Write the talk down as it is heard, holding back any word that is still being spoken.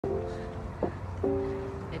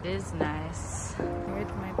It is nice. Here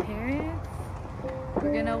with my parents.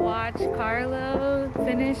 We're gonna watch Carlo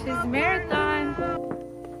finish his marathon.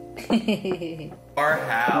 Our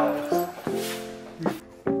house.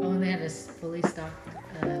 Oh, they had a fully stocked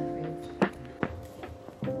fridge.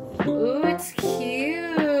 Ooh, it's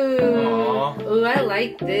cute. Aww. Ooh, I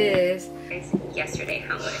like this. Yesterday,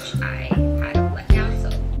 how much I had a letdown, so.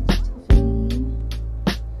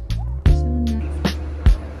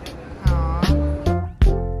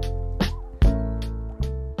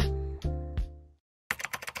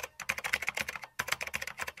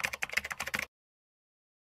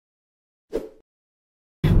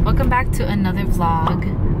 Welcome back to another vlog.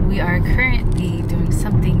 We are currently doing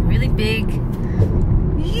something really big.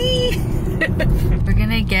 We're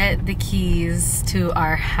gonna get the keys to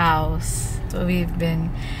our house. That's what we've been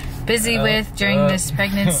busy with during this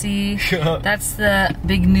pregnancy. That's the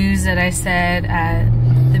big news that I said at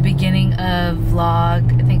the beginning of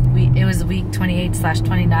vlog. I think it was week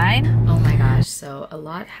 28/29. Oh my gosh, so a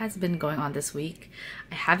lot has been going on this week.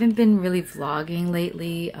 I haven't been really vlogging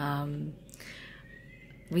lately.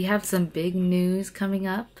 We have some big news coming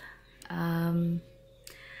up.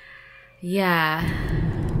 Yeah.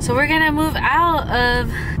 So we're gonna move out of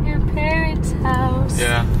your parents' house.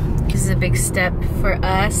 Yeah. This is a big step for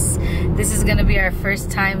us. This is gonna be our first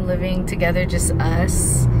time living together, just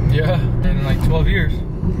us. Yeah, in like 12 years.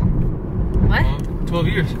 What? 12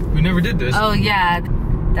 years. We never did this. Oh yeah,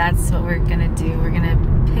 that's what we're gonna do. We're gonna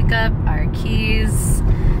pick up our keys.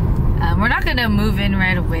 We're not gonna move in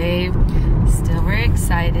right away. Still, we're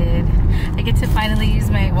excited. I get to finally use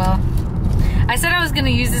my, well, I said I was gonna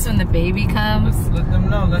use this when the baby comes. Let's let them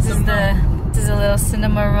know. This is a little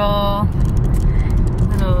cinema roll,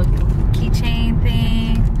 little keychain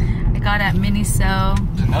thing I got at Miniso.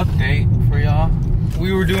 An update for y'all.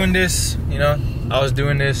 We were doing this, you know, I was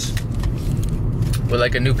doing this with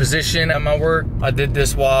like a new position at my work. I did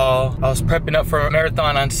this while I was prepping up for a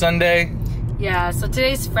marathon on Sunday. Yeah, so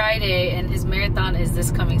today's Friday and his marathon is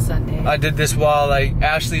this coming Sunday. I did this while like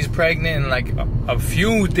Ashley's pregnant and like a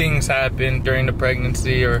few things happened during the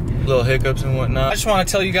pregnancy or little hiccups and whatnot. I just want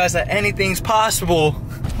to tell you guys that anything's possible.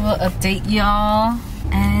 We'll update y'all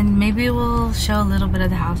and maybe we'll show a little bit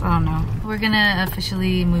of the house. I don't know. We're gonna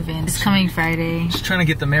officially move in this coming Friday. Just trying to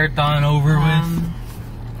get the marathon over with.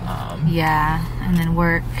 Yeah, and then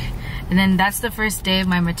work. And then that's the first day of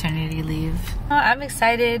my maternity leave. Oh, I'm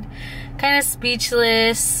excited, kind of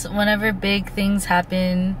speechless whenever big things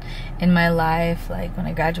happen in my life. Like when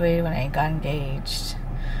I graduated, when I got engaged,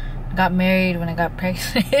 I got married, when I got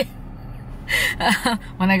pregnant,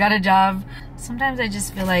 when I got a job. Sometimes I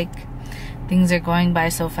just feel like things are going by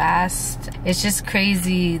so fast. It's just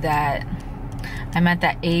crazy that I'm at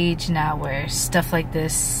that age now where stuff like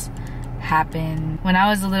this happen. When I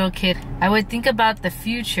was a little kid, I would think about the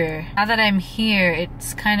future. Now that I'm here,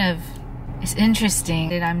 it's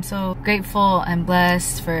interesting. And I'm so grateful and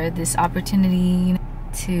blessed for this opportunity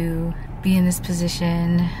to be in this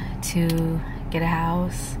position, to get a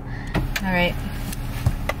house. All right,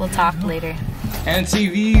 we'll talk later. And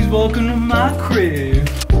TV's welcome to my crib.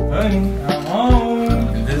 Honey, I'm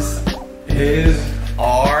home. This is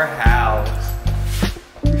our house.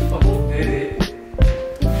 We fucking did it.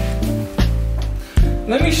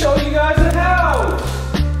 Let me show you guys the house.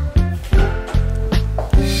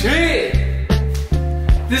 Shit.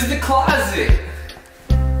 This is the closet.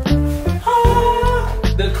 Ah,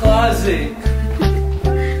 the closet.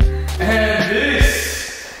 And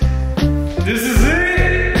this is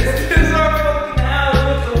it. This is our fucking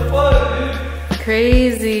house. What the fuck, dude?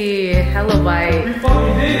 Crazy. Hella white. We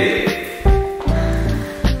fucking did it.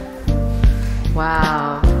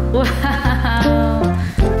 Wow. Wow.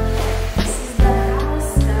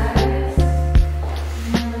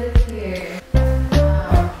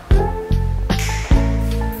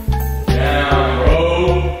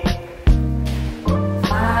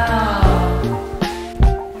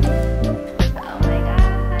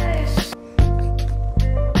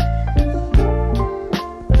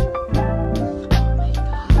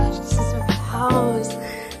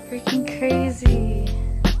 Crazy.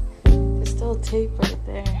 There's still tape right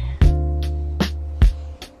there.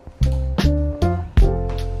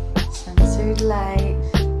 Censored light.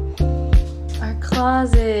 Our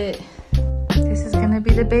closet. This is gonna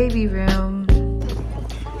be the baby room.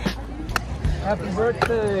 Happy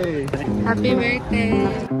birthday. Happy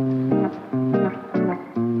birthday.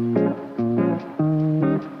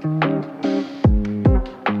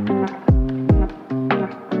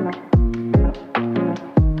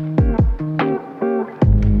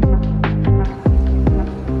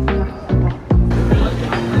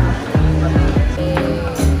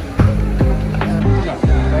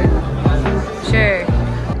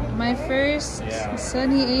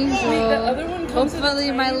 bunny angel. Wait, the other one comes Hopefully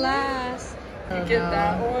in a my tiny last. You get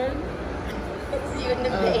that one. It's you and the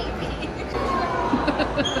baby.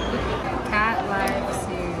 Cat life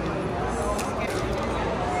series.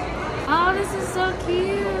 Oh, this is so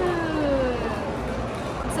cute.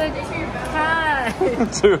 It's a cat.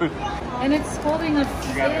 Dude. And it's holding a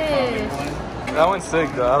fish. That one's sick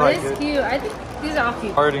though. I like It's it. cute. I think these are all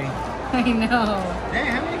cute. Harding. I know. Dang,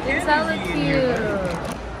 how many It's hella cute.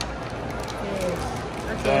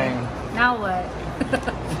 Okay. Dang. Now what?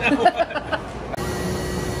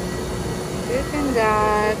 Dippin'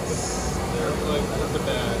 Dots.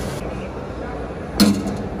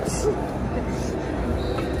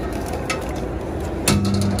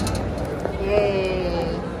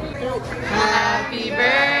 Yay. Happy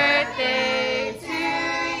birthday to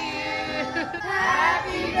you.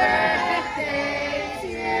 Happy birthday to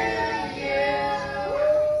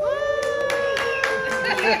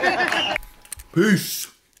you. Peace.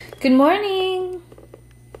 Good morning.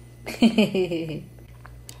 Say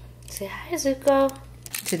hi, Zuko.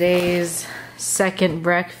 Today's second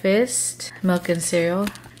breakfast, milk and cereal,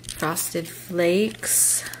 frosted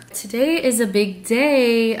flakes. Today is a big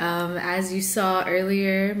day. As you saw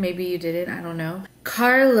earlier, maybe you didn't, I don't know.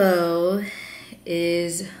 Carlo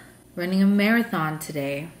is running a marathon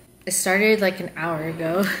today. It started like an hour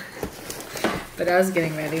ago, but I was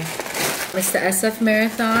getting ready. It's the SF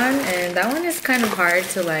marathon, and that one is kind of hard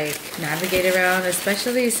to like navigate around,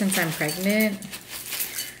 especially since I'm pregnant.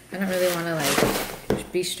 I don't really want to like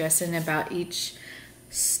be stressing about each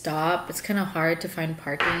stop. It's kind of hard to find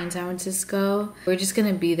parking in San Francisco. We're just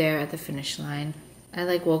gonna be there at the finish line. I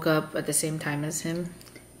like woke up at the same time as him.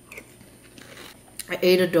 I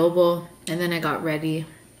ate adobo and then I got ready,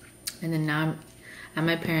 and then now I'm at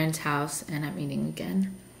my parents' house and I'm eating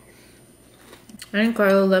again. I think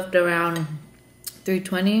Carlo left around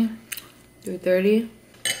 3:20, 3:30,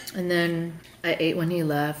 and then I ate when he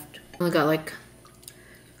left. Only got like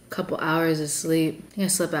a couple hours of sleep. I think I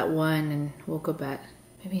slept at 1 and woke up at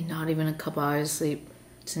maybe not even a couple hours of sleep.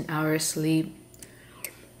 It's an hour of sleep.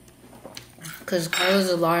 Cause Carlo's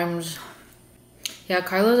alarms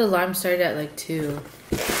started at like 2.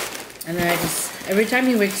 And then I just, every time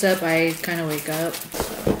he wakes up, I kind of wake up.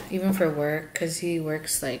 So, even for work, cause he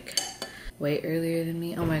works like way earlier than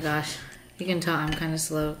me. Oh my gosh, you can tell I'm kind of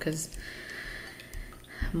slow because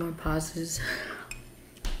more pauses.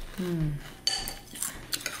 I'm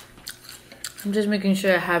just making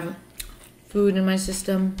sure I have food in my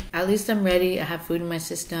system. At least I'm ready. I have food in my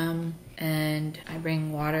system, and I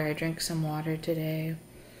bring water. I drink some water today.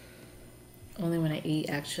 Only when I eat,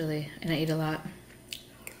 actually, and I eat a lot.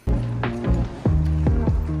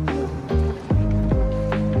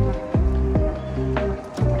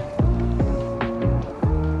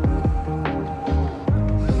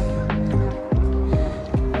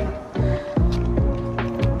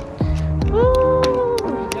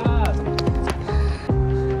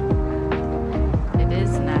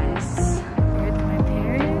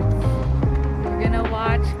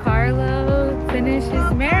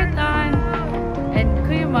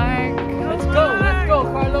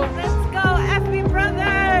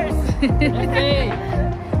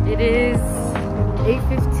 It is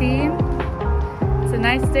 8:15. It's a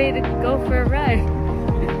nice day to go for a ride.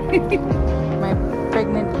 My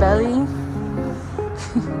pregnant belly.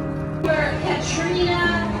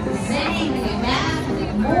 Katrina,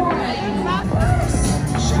 Zane, Mora.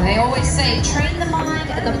 They always say, train the mind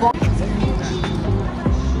and the body.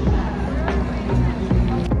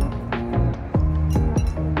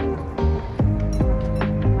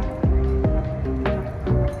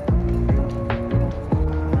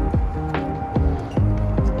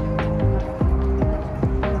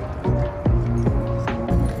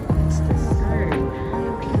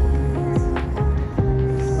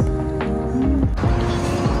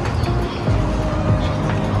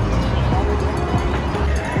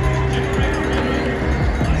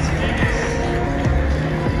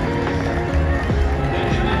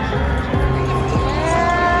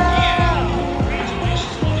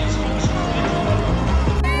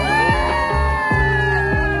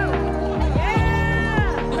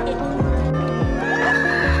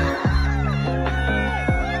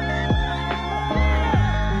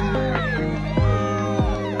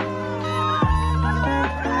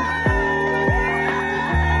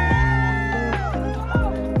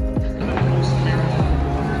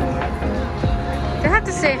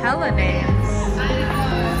 Say hella names. I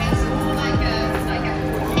know, it's more like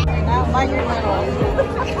a Now, by your little. Are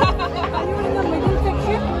you in the middle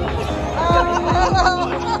section?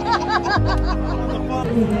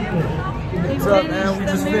 What's up, man? We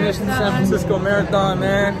just finished the San Francisco Marathon,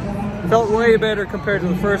 man. Felt way better compared to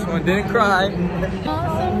the first one. Didn't cry. I'm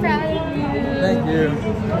so proud of you. Thank you.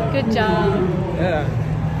 Good job. Yeah.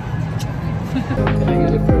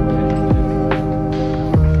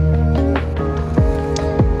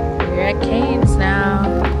 We're at Cane's now.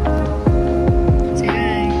 Say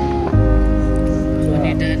hi. When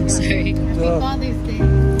you're done, sorry. Happy Father's Day.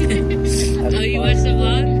 Oh, you watched the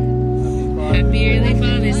vlog? Happy early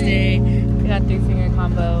Father's Day. We got 3-finger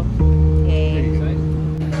combo. Yay.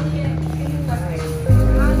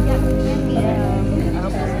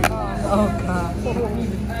 Oh god.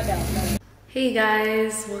 Hey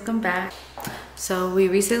guys, welcome back. So we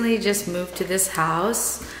recently just moved to this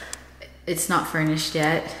house. It's not furnished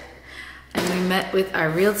yet. And we met with our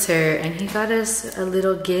realtor and he got us a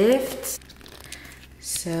little gift.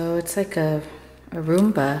 So it's like a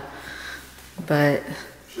Roomba, but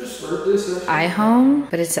iHome,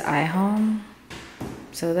 but it's an iHome.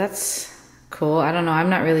 So that's cool. I don't know, I'm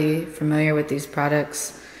not really familiar with these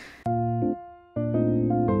products.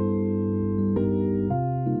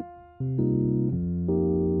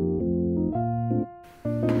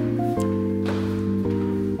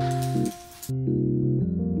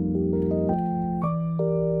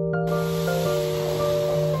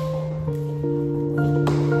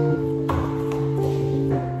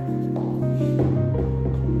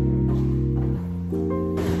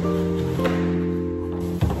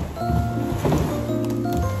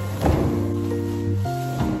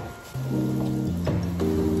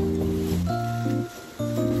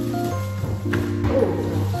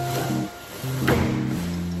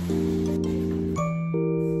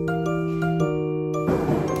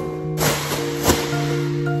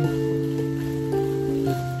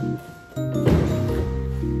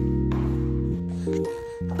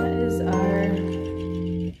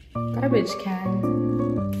 Garbage can.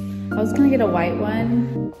 I was gonna get a white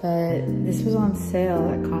one, but this was on sale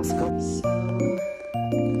at Costco. So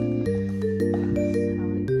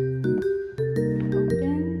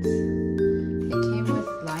opened. It came with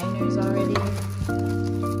liners already.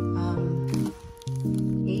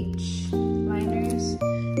 H liners.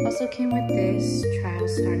 Also came with this trial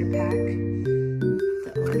starter pack.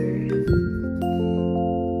 The order.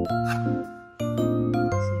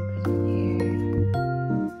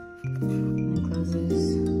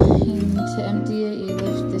 To empty it, you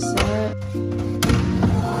lift this up.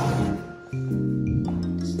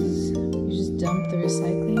 You just dump the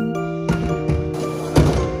recycling.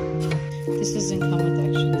 This doesn't come with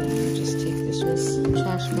extra thing. You just take this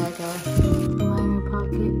trash bag out. Liner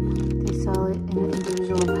pocket. They sell it in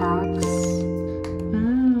individual packs.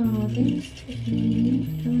 Oh, thanks, Tiffany.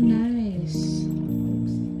 So nice.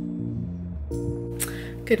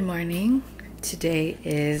 Good morning. Today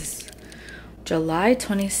is July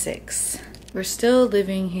 26th. We're still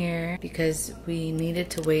living here because we needed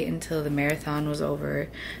to wait until the marathon was over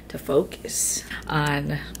to focus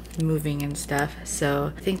on moving and stuff.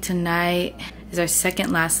 So I think tonight is our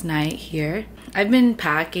second last night here. I've been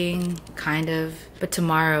packing kind of, but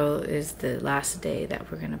tomorrow is the last day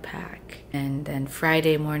that we're gonna pack. And then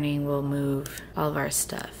Friday morning we'll move all of our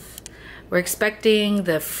stuff. We're expecting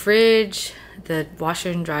the fridge, the washer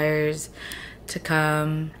and dryers to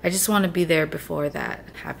come. I just want to be there before that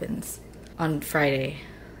happens on Friday,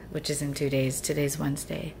 which is in 2 days. Today's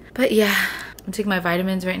Wednesday. But yeah, I'm taking my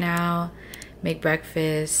vitamins right now, make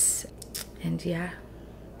breakfast, and yeah,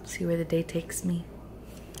 see where the day takes me.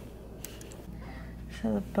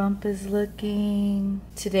 So the bump is looking.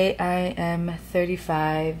 Today I am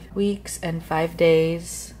 35 weeks and 5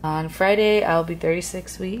 days. On Friday I'll be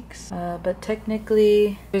 36 weeks, but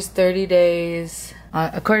technically there's 30 days.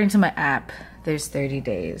 According to my app, there's 30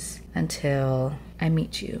 days until I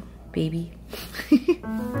meet you, baby.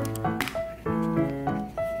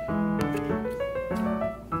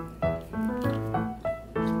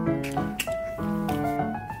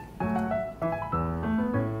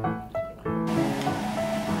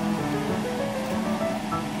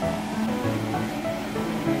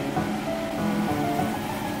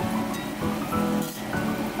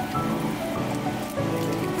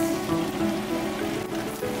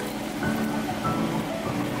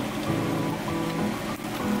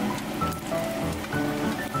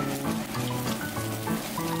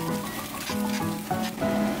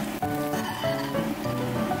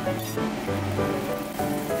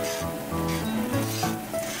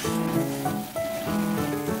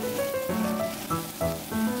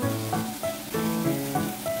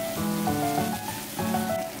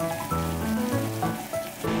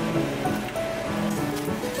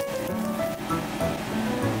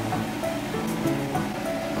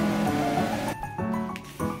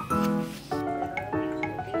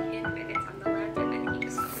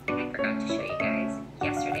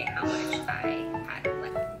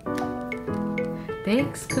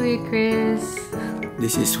 Thanks, Kuya Chris.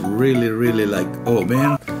 This is really, really like, oh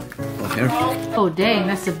man. Oh, here. Oh dang,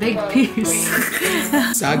 that's a big piece.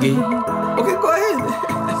 Saggy. Okay, go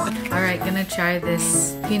ahead. Alright, gonna try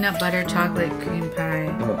this peanut butter chocolate cream pie.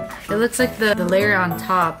 Oh. It looks like the layer on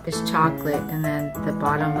top is chocolate and then the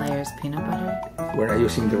bottom layer is peanut butter. We're not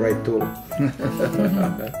using the right tool.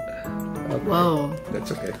 Okay. Whoa.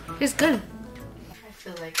 That's okay. It's good. I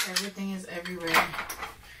feel like everything is everywhere.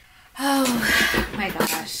 Oh my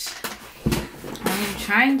gosh. I'm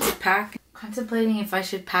trying to pack, contemplating if I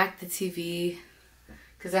should pack the TV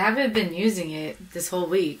because I haven't been using it this whole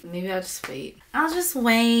week. Maybe I'll just wait. I'll just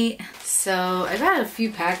wait. So I got a few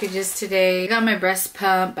packages today. I got my breast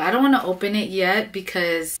pump. I don't want to open it yet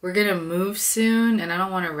because we're gonna move soon and I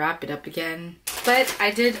don't want to wrap it up again. But I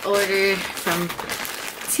did order from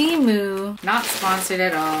Temu, not sponsored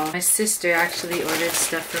at all. My sister actually ordered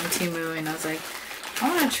stuff from Temu and I was like, I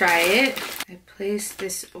want to try it. I placed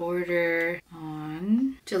this order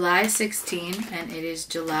on July 16 and it is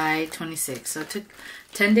July 26. So it took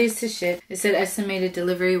 10 days to ship. It said estimated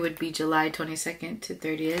delivery would be July 22nd to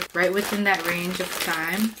 30th, right within that range of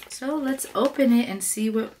time. So let's open it and see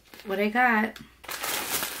what I got.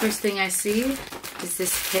 First thing I see is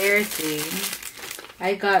this hair thing.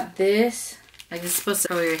 I got this. Like, it's supposed to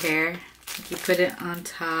curl your hair. Like, you put it on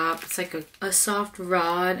top. It's like a soft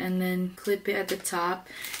rod and then clip it at the top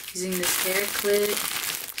using this hair clip. You're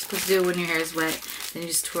supposed to do it when your hair is wet. Then you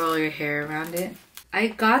just twirl your hair around it. I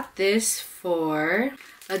got this for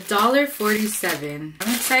 $1.47.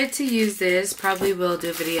 I'm excited to use this. Probably will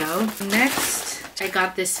do a video. Next, I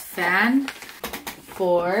got this fan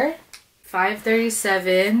for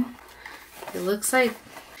 $5.37. It looks like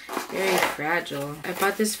very fragile. I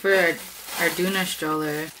bought this for our Arduna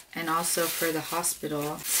stroller and also for the hospital.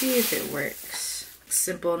 Let's see if it works.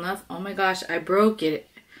 Simple enough. Oh my gosh, I broke it.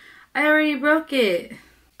 I already broke it.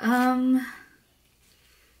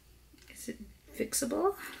 Is it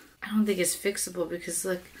fixable? I don't think it's fixable because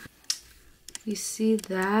look, you see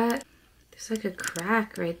that? There's like a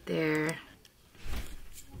crack right there.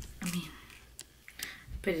 I mean,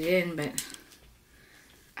 put it in, but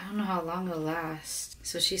I don't know how long it'll last.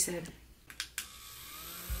 So she said,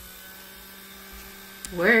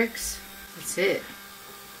 works. That's it.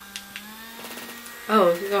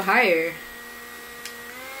 Oh, we go higher.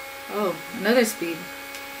 Oh, another speed.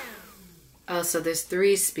 Oh, so there's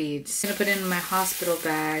 3 speeds. I'm gonna put it in my hospital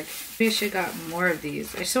bag. Maybe I should have got more of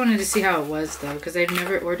these. I just wanted to see how it was though, because I've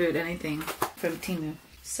never ordered anything from Temu.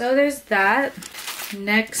 So there's that.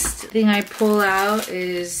 Next thing I pull out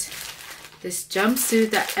is this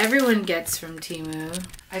jumpsuit that everyone gets from Temu.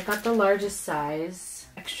 I got the largest size,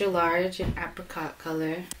 extra large in apricot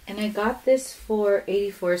color. And I got this for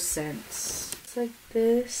 84 cents. It's like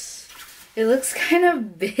this. It looks kind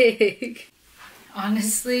of big.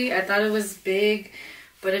 Honestly, I thought it was big,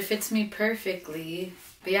 but it fits me perfectly.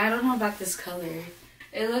 But yeah, I don't know about this color.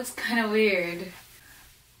 It looks kind of weird.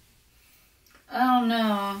 I don't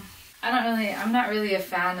know. I'm not really a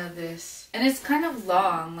fan of this. And it's kind of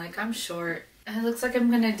long, like I'm short. It looks like I'm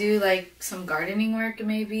gonna do like some gardening work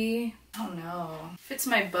maybe. I don't know. Fits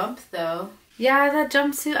my bump though. Yeah, that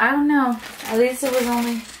jumpsuit, I don't know. At least it was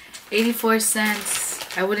only 84 cents.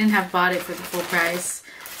 I wouldn't have bought it for the full price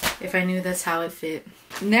if I knew that's how it fit.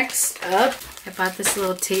 Next up, I bought this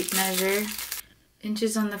little tape measure.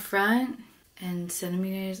 Inches on the front and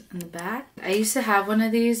centimeters on the back. I used to have one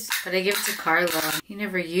of these, but I gave it to Carlo. He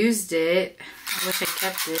never used it. I wish I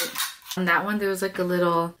kept it. On that one, there was like a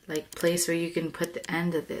little like place where you can put the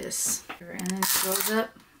end of this. And then it goes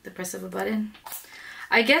up, the press of a button.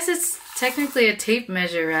 I guess it's technically a tape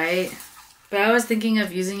measure, right? But I was thinking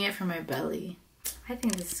of using it for my belly. I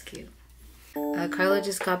think this is cute. Carlo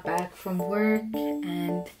just got back from work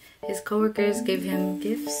and his coworkers gave him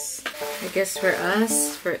gifts. I guess for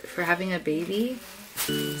us, for having a baby.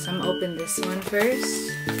 So I'm gonna open this one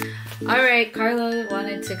first. Alright, Carlo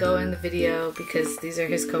wanted to go in the video because these are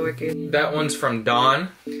his coworkers. That one's from Dawn.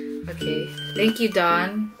 Okay, thank you,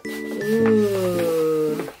 Dawn.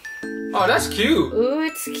 Ooh. Oh, that's cute. Ooh,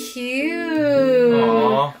 it's cute.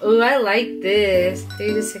 Aww. Ooh, I like this.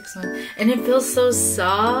 3 to 6 months. And it feels so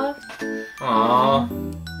soft. Aww.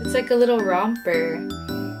 It's like a little romper.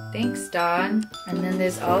 Thanks, Dawn. And then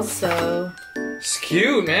there's also... It's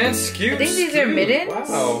cute, man. It's cute. I think these are mittens.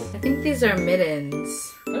 Wow. I think these are mittens.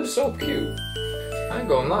 They're so cute. I ain't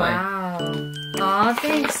gonna lie. Wow. Aw,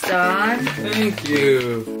 thanks, Dawn. Thank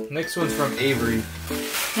you. Next one's from Avery.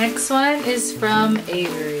 Next one is from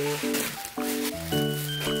Avery.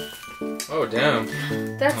 Oh, damn.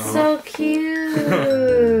 That's so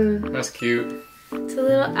cute. That's cute. It's a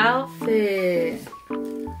little outfit.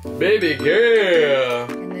 baby girl.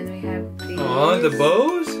 And then we have these. Oh, the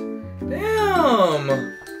bows? Damn.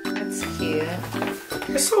 That's cute.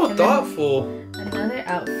 It's so And thoughtful. Another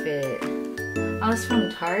outfit. Oh, it's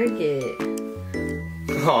from Target.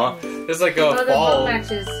 Aw, it's like a Oh, the fall. bow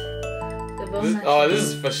matches. The bow matches. Oh, this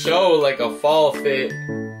is for sure like a fall fit.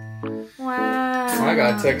 Wow. I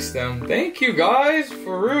gotta text them. Thank you guys,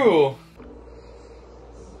 for real.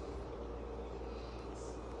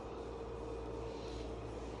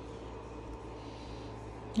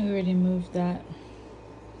 I already moved that.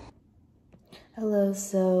 Hello,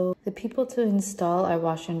 so the people to install our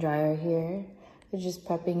washer and dryer here. They're just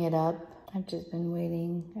prepping it up. I've just been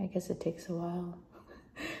waiting. I guess it takes a while.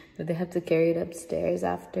 But they have to carry it upstairs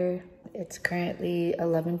after. It's currently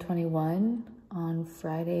 11:21 on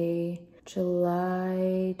Friday,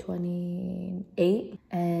 July 28th.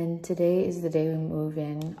 And today is the day we move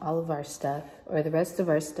in all of our stuff, or the rest of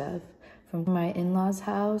our stuff, from my in-laws'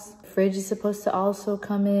 house. Fridge is supposed to also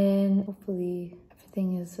come in. Hopefully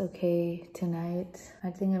everything is okay tonight.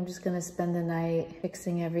 I think I'm just gonna spend the night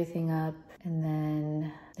fixing everything up, and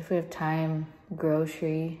then if we have time,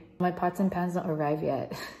 grocery. My pots and pans don't arrive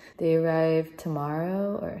yet. They arrive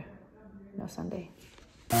tomorrow, or no, Sunday.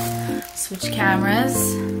 Switch cameras.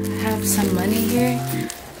 I have some money here.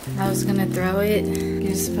 I was gonna throw it.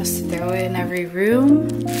 You're supposed to throw it in every room.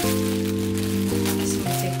 So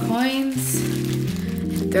I take coins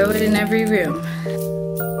and throw it in every room.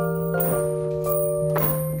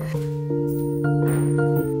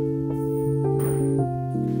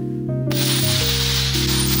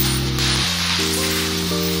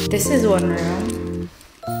 This is one room.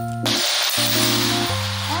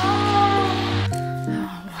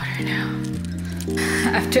 Oh, water now.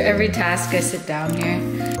 After every task, I sit down here.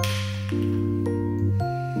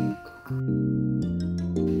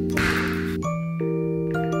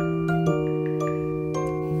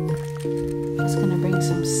 Just gonna bring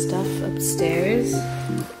some stuff upstairs.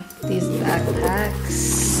 These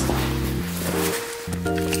backpacks.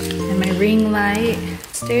 And my ring light.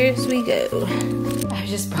 Upstairs we go. I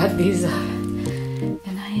just brought these up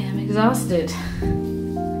and I am exhausted.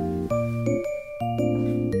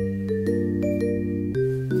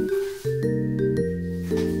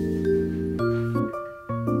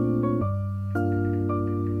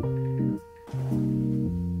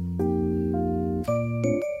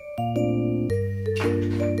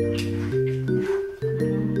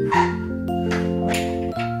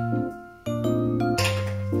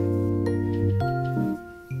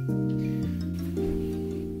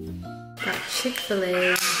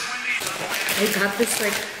 Chick-fil-A. I got this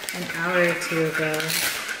like an hour or two ago,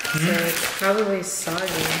 so it's probably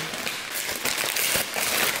soggy.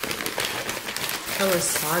 Probably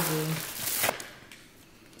soggy.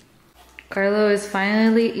 Carlo is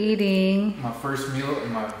finally eating. My first meal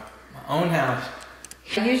in my own house.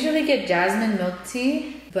 I usually get jasmine milk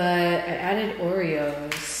tea, but I added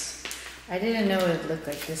Oreos. I didn't know it would look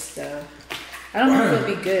like this though. I don't know if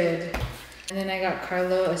it'll be good. And then I got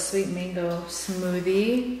Carlo a sweet mango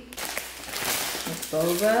smoothie with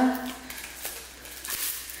boba.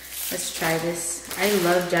 Let's try this. I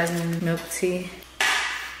love jasmine milk tea.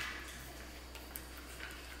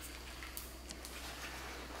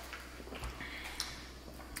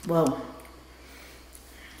 Whoa.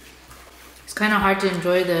 It's kind of hard to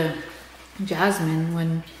enjoy the jasmine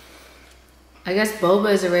when I guess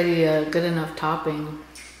boba is already a good enough topping.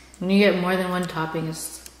 When you get more than one topping,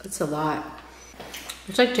 it's a lot.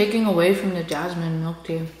 It's like taking away from the jasmine milk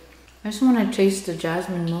tea. I just want to taste the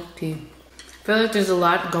jasmine milk tea. I feel like there's a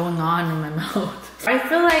lot going on in my mouth. I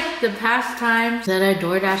feel like the past times that I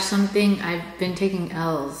DoorDash something, I've been taking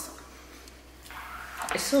L's.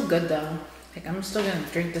 It's so good though. Like I'm still gonna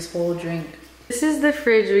drink this whole drink. This is the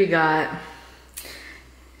fridge we got.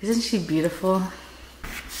 Isn't she beautiful?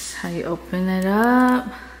 This is how you open it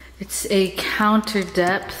up. It's a counter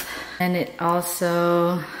depth, and it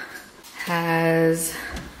also has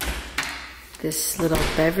this little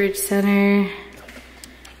beverage center.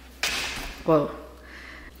 Whoa.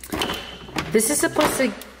 This is supposed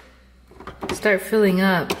to start filling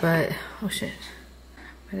up, but oh shit.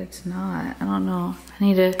 But it's not. I don't know. I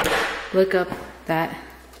need to look up that.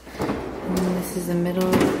 And then this is the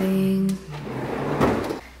middle thing.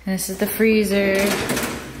 And this is the freezer.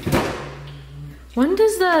 When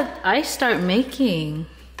does the ice start making?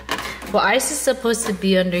 Well, ice is supposed to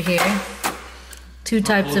be under here. Two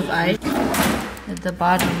types of ice at the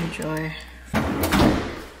bottom drawer.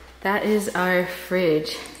 That is our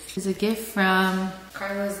fridge. It's a gift from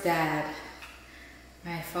Carlo's dad,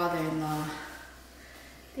 my father-in-law.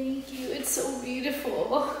 Thank you, it's so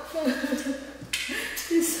beautiful.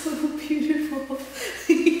 It's so beautiful.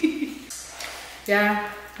 Yeah,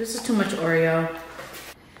 this is too much Oreo.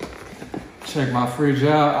 Check my fridge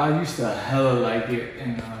out. I used to hella like it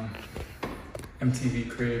in MTV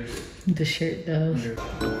Cribs. The shirt though.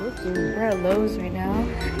 We're at Lowe's right now.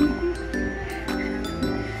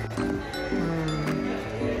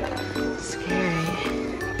 Scary.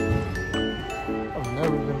 I've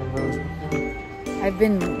never been to Lowe's before. I've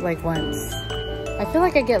been like once. I feel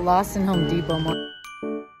like I get lost in Home Depot more.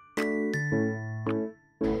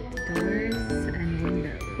 Doors and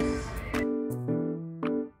windows.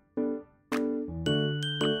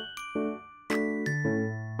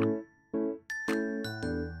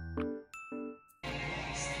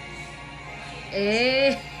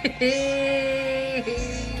 Hey.